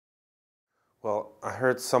Well, I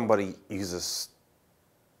heard somebody use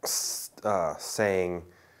saying,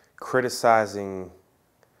 criticizing,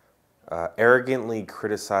 arrogantly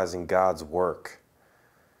criticizing God's work.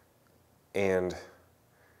 And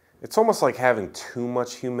it's almost like having too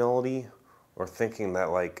much humility or thinking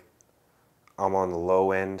that like I'm on the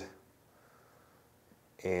low end,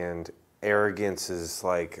 and arrogance is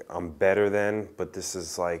like I'm better than, but this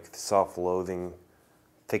is like self-loathing,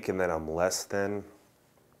 thinking that I'm less than.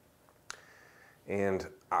 And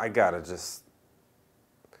I gotta just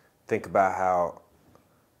think about how,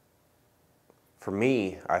 for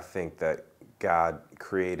me, I think that God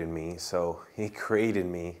created me. So He created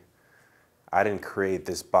me. I didn't create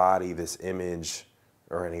this body, this image,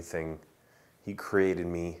 or anything. He created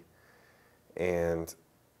me. And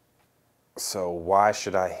so why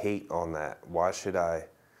should I hate on that? Why should I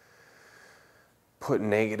put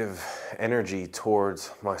negative energy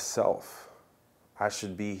towards myself? I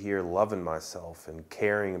should be here loving myself and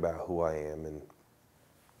caring about who I am, and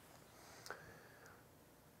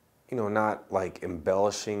not like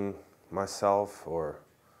embellishing myself or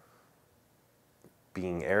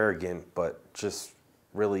being arrogant, but just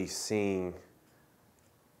really seeing.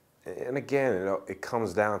 And again, it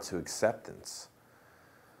comes down to acceptance.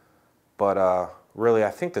 But really,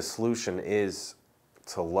 I think the solution is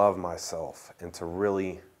to love myself and to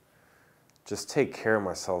really just take care of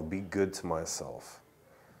myself, be good to myself.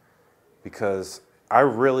 Because I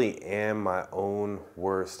really am my own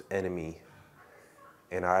worst enemy.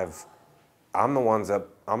 And I'm the one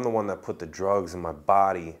that put the drugs in my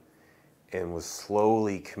body and was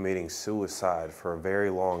slowly committing suicide for a very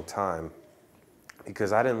long time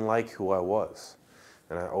because I didn't like who I was.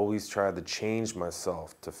 And I always tried to change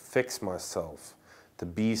myself, to fix myself, to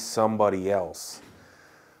be somebody else.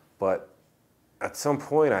 But at some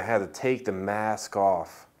point I had to take the mask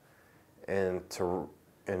off and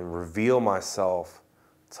reveal myself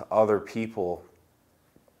to other people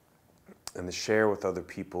and to share with other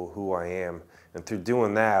people who I am. And through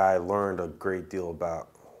doing that, I learned a great deal about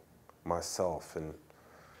myself. And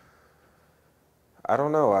I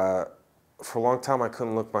don't know, for a long time I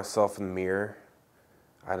couldn't look myself in the mirror.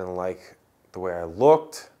 I didn't like the way I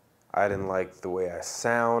looked. I didn't like the way I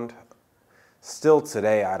sound. Still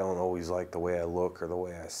today, I don't always like the way I look or the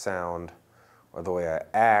way I sound or the way I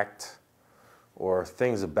act or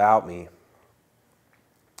things about me.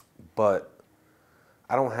 But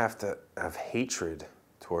I don't have to have hatred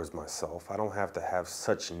towards myself. I don't have to have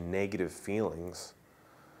such negative feelings.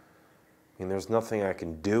 I mean, there's nothing I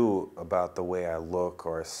can do about the way I look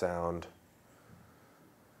or I sound.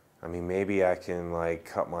 I mean, maybe I can like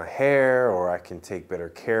cut my hair, or I can take better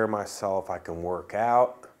care of myself. I can work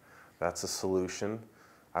out. That's a solution.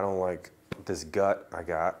 I don't like this gut I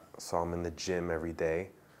got, so I'm in the gym every day,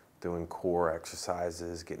 doing core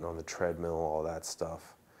exercises, getting on the treadmill, all that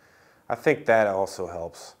stuff. I think that also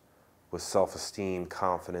helps with self-esteem,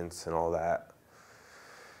 confidence, and all that.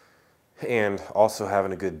 And also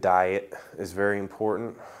having a good diet is very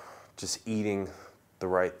important. Just eating the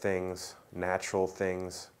right things, natural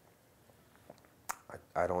things.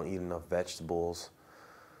 I don't eat enough vegetables.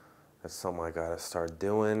 That's something I gotta start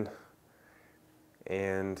doing.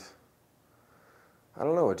 And I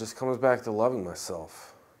don't know, it just comes back to loving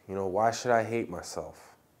myself. Why should I hate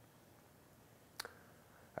myself?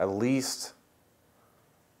 At least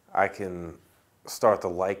I can start to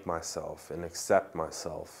like myself and accept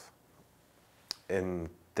myself. And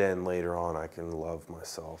then later on I can love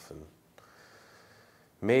myself. And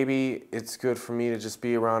maybe it's good for me to just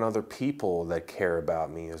be around other people that care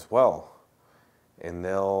about me as well. And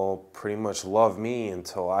they'll pretty much love me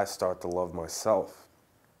until I start to love myself.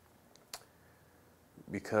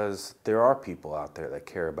 Because there are people out there that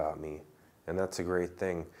care about me, and that's a great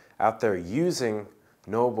thing. Out there using,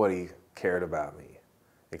 nobody cared about me,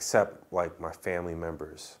 except like my family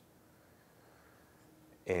members.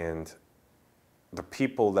 And the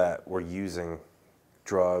people that were using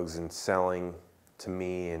drugs and selling to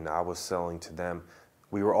me and I was selling to them,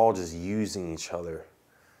 we were all just using each other.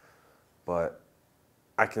 But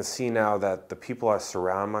I can see now that the people I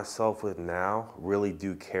surround myself with now really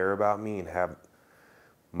do care about me and have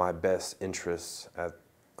my best interests at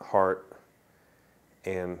heart.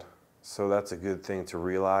 And so that's a good thing to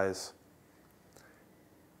realize.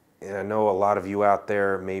 And I know a lot of you out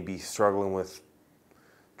there may be struggling with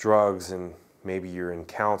drugs, and maybe you're in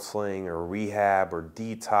counseling or rehab or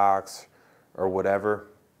detox or whatever.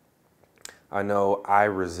 I know I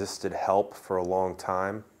resisted help for a long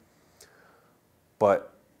time, but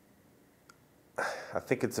I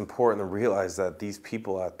think it's important to realize that these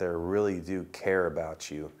people out there really do care about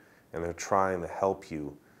you, and they're trying to help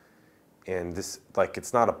you. And this, like,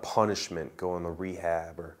 it's not a punishment going to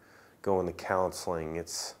rehab or going to counseling.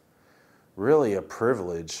 It's really a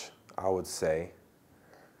privilege, I would say.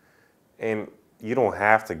 And you don't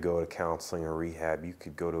have to go to counseling or rehab. You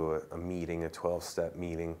could go to a meeting, a 12-step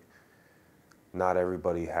meeting. Not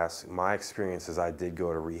everybody has. My experience is I did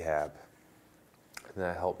go to rehab, and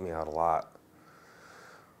that helped me out a lot.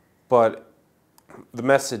 But the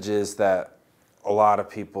message is that a lot of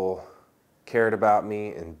people cared about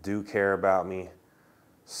me and do care about me.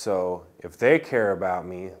 So if they care about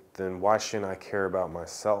me, then why shouldn't I care about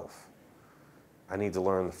myself? I need to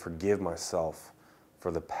learn to forgive myself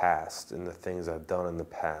for the past and the things I've done in the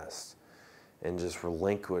past, and just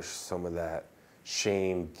relinquish some of that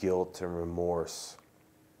shame, guilt, and remorse.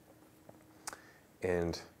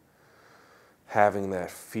 And having that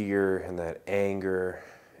fear and that anger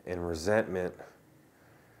and resentment,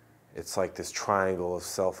 it's like this triangle of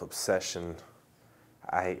self-obsession.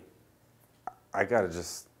 I gotta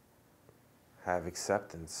just have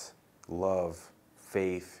acceptance, love,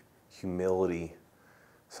 faith, humility,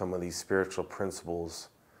 some of these spiritual principles,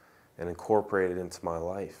 and incorporate it into my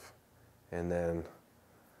life. And then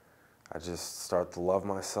I just start to love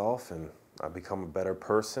myself, and I become a better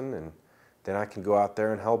person, and then I can go out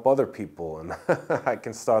there and help other people, and I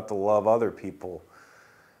can start to love other people.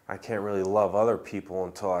 I can't really love other people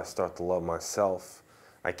until I start to love myself.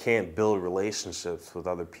 I can't build relationships with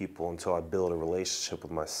other people until I build a relationship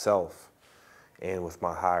with myself and with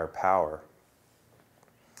my higher power.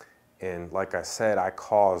 And like I said, I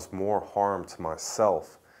cause more harm to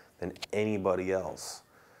myself than anybody else.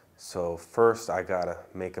 So first I gotta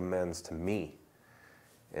make amends to me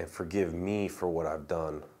and forgive me for what I've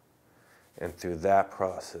done. And through that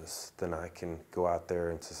process, then I can go out there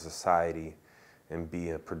into society and be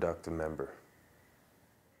a productive member.